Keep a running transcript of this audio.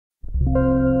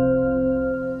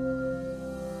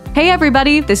Hey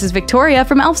everybody, this is Victoria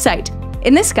from Elfsight.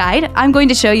 In this guide, I'm going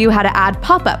to show you how to add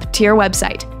pop-up to your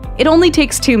website. It only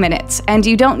takes 2 minutes, and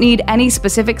you don't need any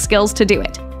specific skills to do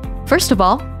it. First of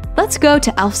all, let's go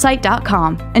to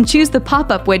elfsight.com and choose the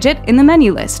pop-up widget in the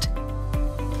menu list.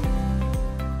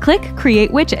 Click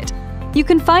Create Widget. You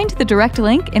can find the direct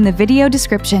link in the video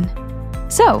description.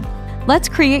 So, let's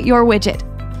create your widget.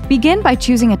 Begin by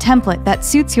choosing a template that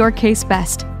suits your case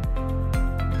best.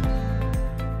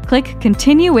 Click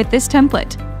Continue with this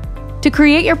template. To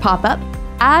create your pop-up,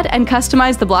 add and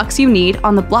customize the blocks you need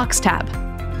on the Blocks tab.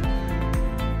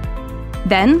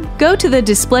 Then, go to the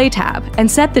Display tab and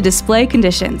set the display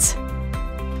conditions.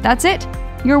 That's it!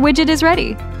 Your widget is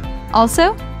ready.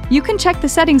 Also, you can check the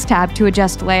Settings tab to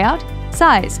adjust layout,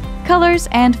 size, colors,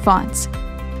 and fonts.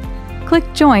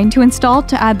 Click Join to install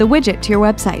to add the widget to your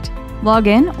website. Log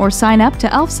in or sign up to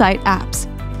Elfsight apps.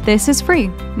 This is free,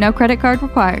 no credit card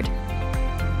required.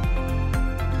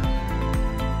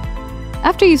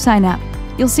 After you sign up,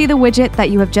 you'll see the widget that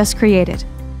you have just created.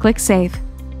 Click Save.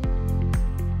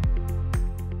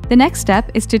 The next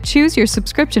step is to choose your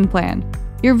subscription plan.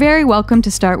 You're very welcome to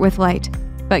start with Lite,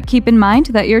 but keep in mind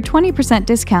that your 20%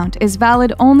 discount is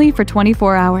valid only for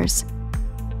 24 hours.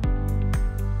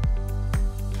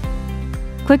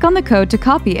 Click on the code to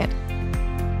copy it,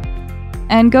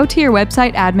 and go to your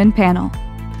website admin panel.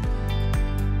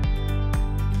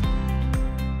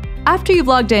 After you've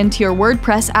logged in to your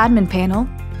WordPress admin panel,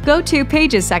 go to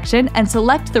Pages section and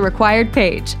select the required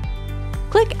page.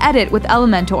 Click Edit with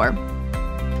Elementor.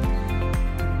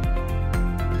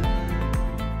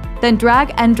 Then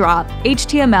drag and drop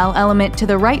HTML element to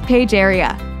the right page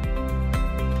area.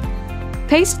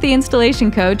 Paste the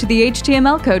installation code to the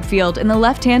HTML code field in the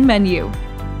left-hand menu.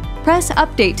 Press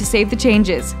Update to save the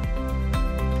changes.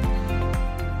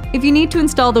 If you need to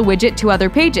install the widget to other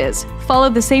pages, follow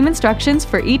the same instructions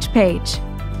for each page.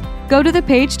 Go to the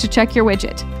page to check your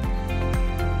widget.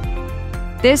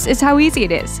 This is how easy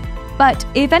it is. But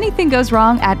if anything goes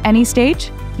wrong at any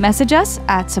stage, message us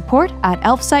at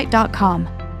support@elfsight.com.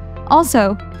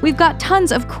 Also, we've got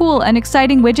tons of cool and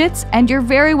exciting widgets, and you're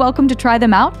very welcome to try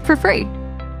them out for free.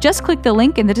 Just click the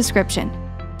link in the description.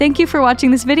 Thank you for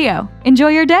watching this video. Enjoy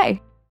your day!